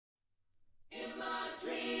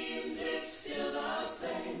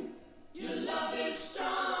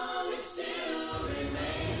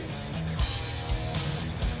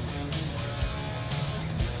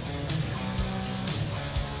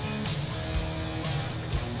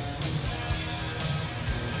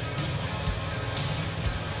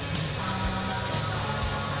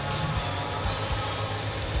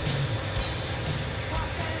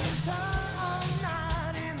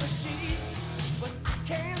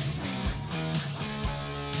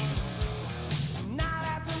Night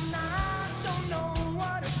after night, don't know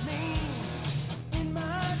what it means in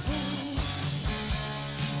my dreams.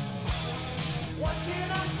 What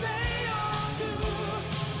can I say or do?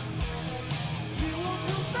 You won't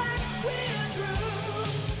come back, we're through.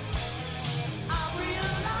 I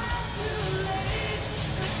realize too late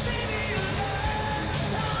that baby your love has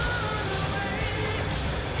gone away.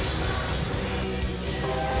 In my dreams,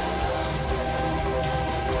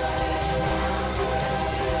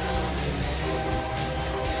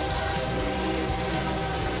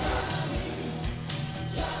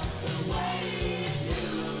 it's just the way it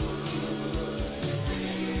used to be.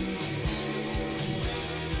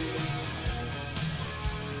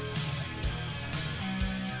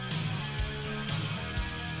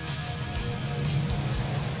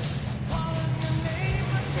 Calling your name,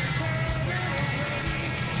 but you're turning away.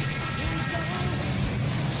 Please don't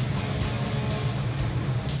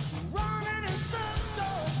running in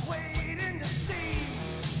circles, waiting to see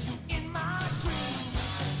you in my dreams.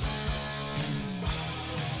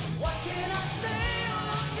 What can I say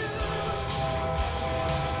or do?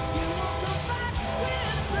 You won't come back,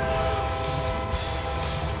 we're through.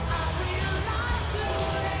 I realize too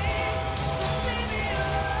late that baby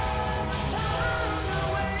your love has turned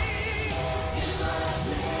away. In my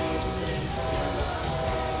dreams, it's still the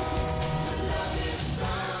same. The love is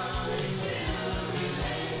strong, it still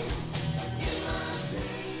remains. In my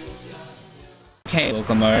dreams, you're still. Okay,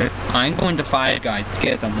 locomotives, I'm going to fire guys to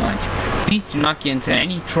get some lunch. Please do not get into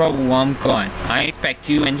any trouble while I'm gone. I expect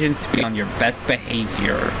you engines to be on your best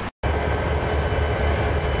behavior.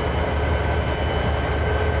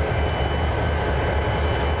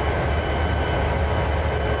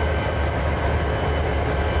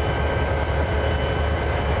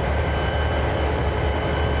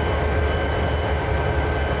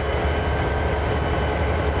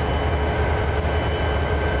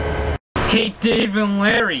 Hey Dave and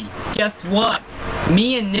Larry, guess what?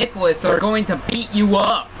 Me and Nicholas are going to beat you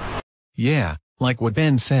up. Yeah, like what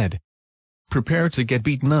Ben said. Prepare to get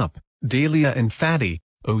beaten up, Dahlia and Fatty.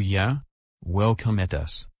 Oh yeah? Well, come at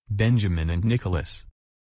us, Benjamin and Nicholas.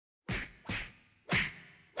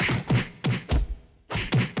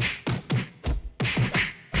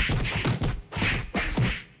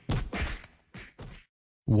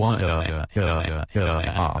 Ha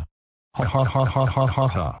ha ha ha ha ha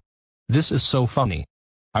ha. This is so funny.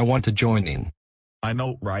 I want to join in. I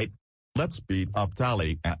know, right? Let's beat up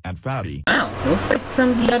Tally and Fatty. Wow, looks like some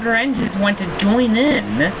of the other engines want to join in.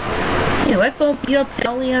 Hey, let's all beat up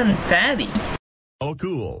Delia and Fatty. Oh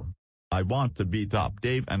cool. I want to beat up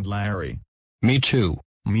Dave and Larry. Me too.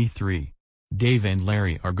 Me 3. Dave and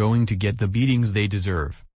Larry are going to get the beatings they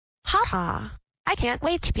deserve. Haha. I can't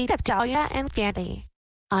wait to beat up Dahlia and Fatty.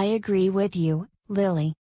 I agree with you,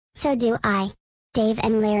 Lily. So do I. Dave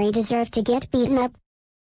and Larry deserve to get beaten up.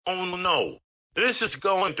 Oh no, this is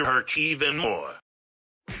going to hurt even more.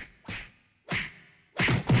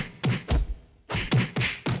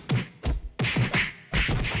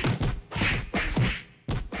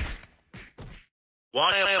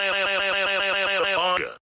 Why?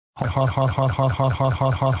 Ha ha ha ha ha ha ha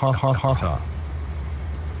ha ha ha ha ha ha.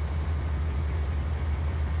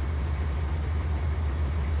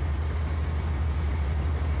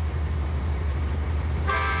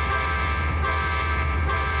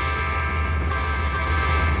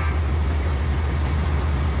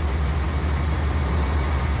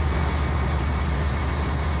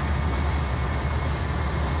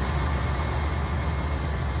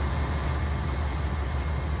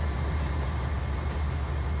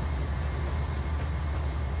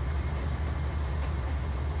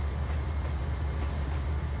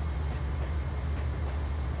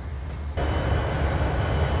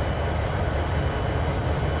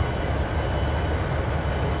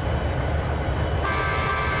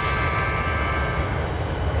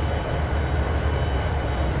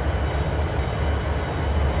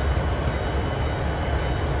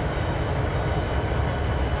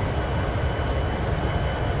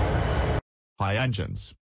 Hi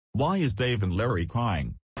engines. Why is Dave and Larry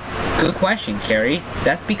crying? Good question, Carrie.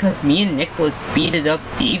 That's because me and Nicholas beated up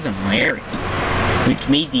Dave and Larry, which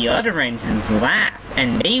made the other engines laugh,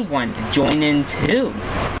 and they wanted to join in too.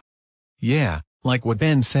 Yeah, like what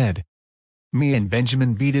Ben said. Me and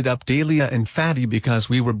Benjamin beated up Dahlia and Fatty because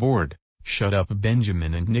we were bored. Shut up,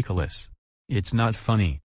 Benjamin and Nicholas. It's not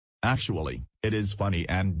funny. Actually, it is funny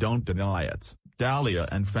and don't deny it. Dahlia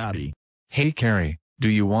and Fatty. Hey Carrie, do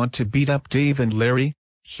you want to beat up Dave and Larry?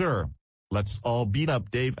 Sure. Let's all beat up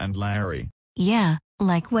Dave and Larry. Yeah,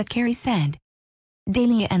 like what Carrie said.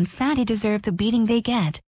 Dahlia and Fatty deserve the beating they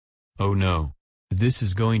get. Oh no. This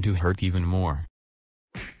is going to hurt even more.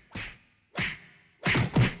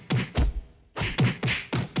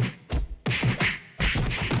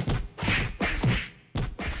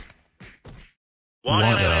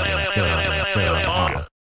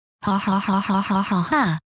 Ha ha ha ha ha ha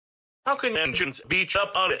ha. How can engines beat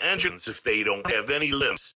up other engines if they don't have any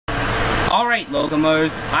limbs? Alright,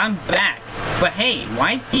 locomotives, I'm back. But hey,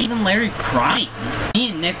 why is Dave and Larry crying?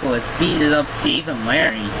 Me and Nicholas speeded up Dave and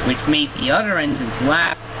Larry, which made the other engines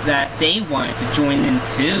laugh so that they wanted to join in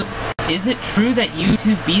too. Is it true that you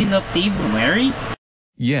two beat up Dave and Larry?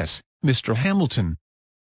 Yes, Mr. Hamilton.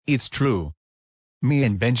 It's true. Me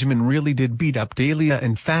and Benjamin really did beat up Dahlia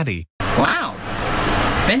and Fatty. Wow.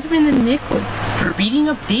 Benjamin and Nicholas, for beating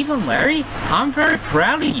up Dave and Larry, I'm very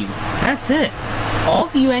proud of you. That's it. All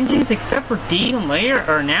of you engines except for Dave and Larry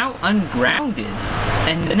are now ungrounded.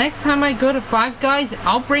 And the next time I go to Five Guys,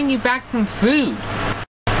 I'll bring you back some food.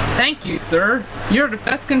 Thank you, sir. You're the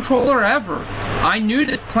best controller ever. I knew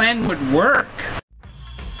this plan would work.